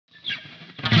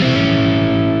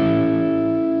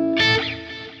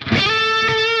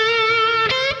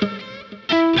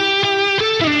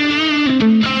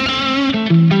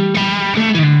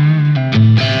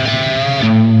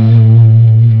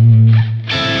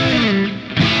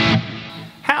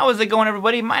How is it going,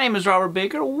 everybody? My name is Robert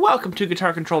Baker. Welcome to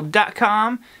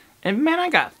GuitarControl.com. And man, I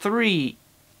got 3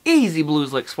 easy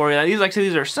blues licks for you. These, like I said,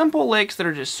 these are simple licks that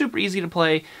are just super easy to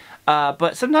play.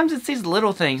 But sometimes it's these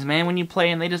little things, man, when you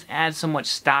play, and they just add so much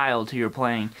style to your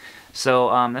playing. So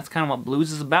that's kind of what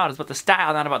blues is about. It's about the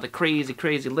style, not about the crazy,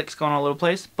 crazy licks going all over the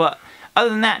place. But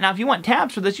other than that, now if you want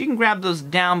tabs for this, you can grab those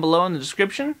down below in the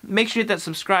description. Make sure you hit that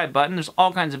subscribe button. There's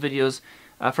all kinds of videos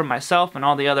from myself and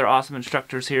all the other awesome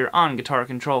instructors here on Guitar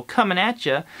Control coming at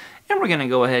you. And we're going to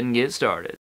go ahead and get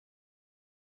started.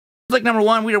 Lick number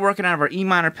 1, we are working out of our E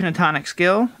minor pentatonic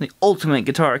scale, the ultimate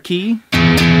guitar key.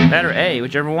 That or A,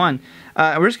 whichever one.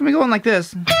 We're just going to be going like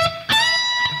this.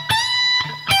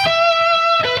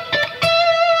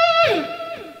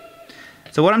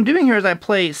 So what I'm doing here is I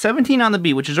play 17 on the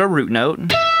B, which is our root note.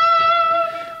 And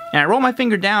I roll my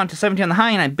finger down to 17 on the high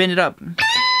and I bend it up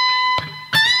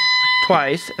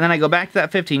twice. And then I go back to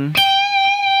that 15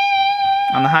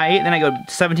 on the high 8, then I go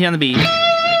 17 on the B.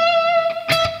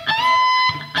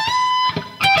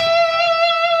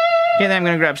 Okay, then I'm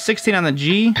going to grab 16 on the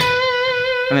G,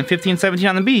 and then 15, 17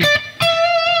 on the B.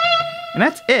 And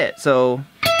that's it, so...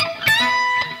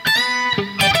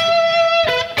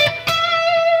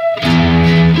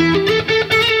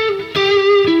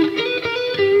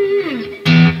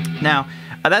 Now,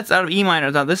 that's out of E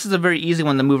minor. Now, this is a very easy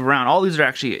one to move around. All these are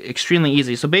actually extremely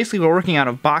easy. So basically, we're working out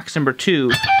of box number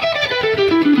 2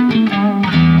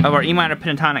 of our E minor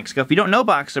pentatonic scale. If you don't know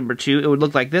box number 2, it would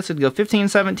look like this. It would go 15,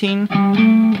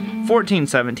 17, 14,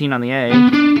 17 on the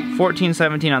A, 14,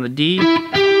 17 on the D,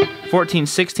 14,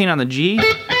 16 on the G,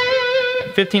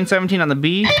 15, 17 on the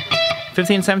B,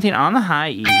 15, 17 on the high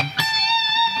E.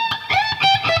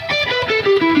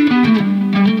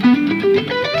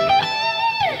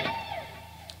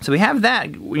 So we have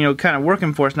that, you know, kind of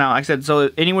working for us now. Like I said,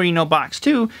 so anywhere you know box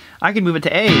 2, I can move it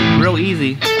to A real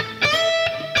easy.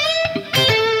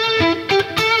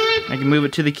 I can move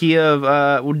it to the key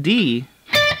of D.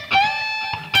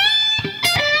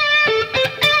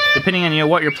 Depending on, you know,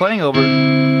 what you're playing over.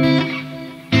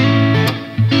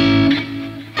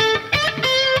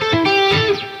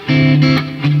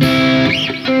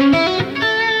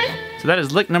 So that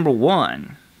is lick number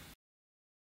 1.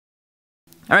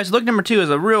 Alright, so lick number 2 is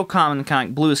a real common kind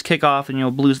of blues kickoff and, you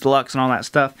know, blues deluxe and all that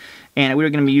stuff. And we're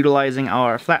going to be utilizing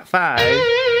our flat 5,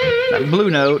 that blue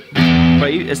note,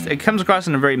 but it comes across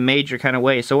in a very major kind of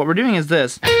way. So what we're doing is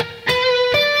this.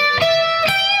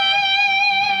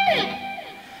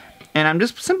 And I'm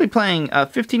just simply playing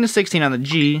 15 to 16 on the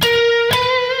G,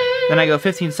 then I go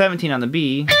 15, 17 on the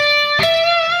B,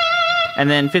 and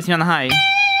then 15 on the high.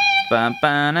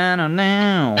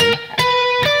 Ba-ba-na-na-now.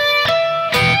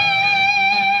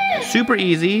 Super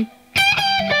easy.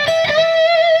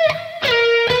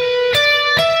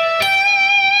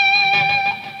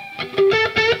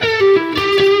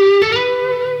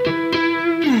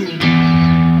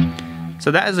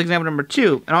 So that is example number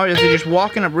 2. And all you have to do is just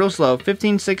walking up real slow.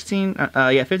 15, 16,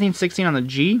 15, 16 on the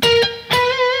G. And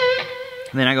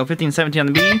then I go 15, 17 on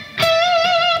the B.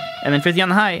 And then 50 on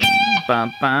the high.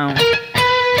 Bum, bum.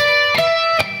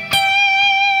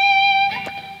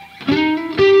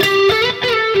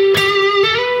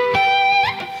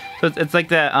 So it's like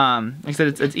that, like I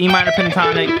said, it's E minor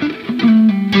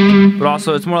pentatonic, but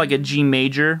also it's more like a G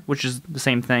major, which is the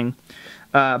same thing.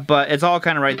 But it's all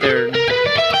kind of right there.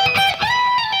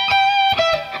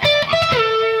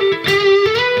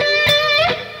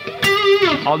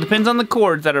 All depends on the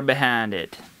chords that are behind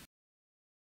it.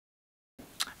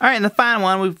 Alright, and the final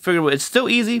one, we figured it's still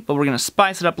easy, but we're going to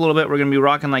spice it up a little bit. We're going to be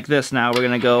rocking like this now. We're going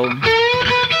to go...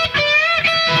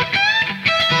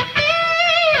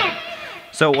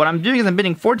 So what I'm doing is I'm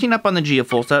bending 14 up on the G, a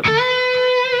full step.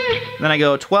 Then I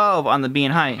go 12 on the B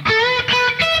and high.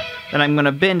 Then I'm going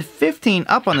to bend 15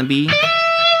 up on the B.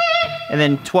 And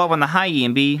then 12 on the high E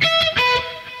and B.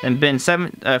 Then bend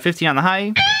 15 on the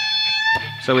high.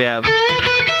 So we have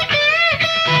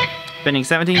bending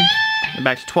 17. And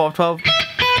back to 12, 12. And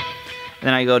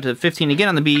then I go to 15 again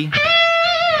on the B.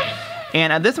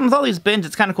 And this one with all these bends,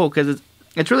 it's kind of cool because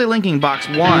it's really linking box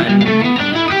 1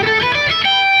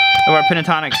 of our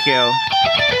pentatonic scale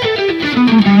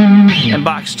and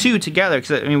box 2 together,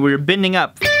 because I mean we're bending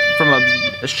up from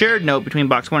a shared note between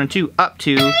box 1 and 2 up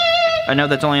to a note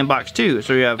that's only in box 2.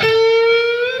 So you're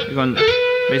going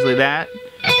basically that.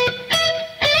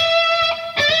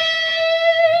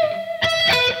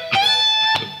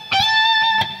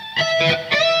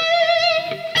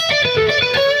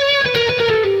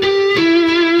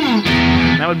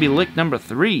 That would be lick number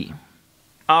 3.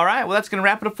 Alright, well that's going to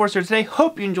wrap it up for us here today.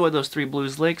 Hope you enjoyed those 3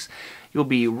 blues licks. You'll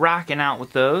be rocking out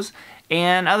with those.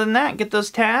 And other than that, get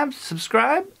those tabs,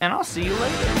 subscribe, and I'll see you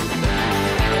later.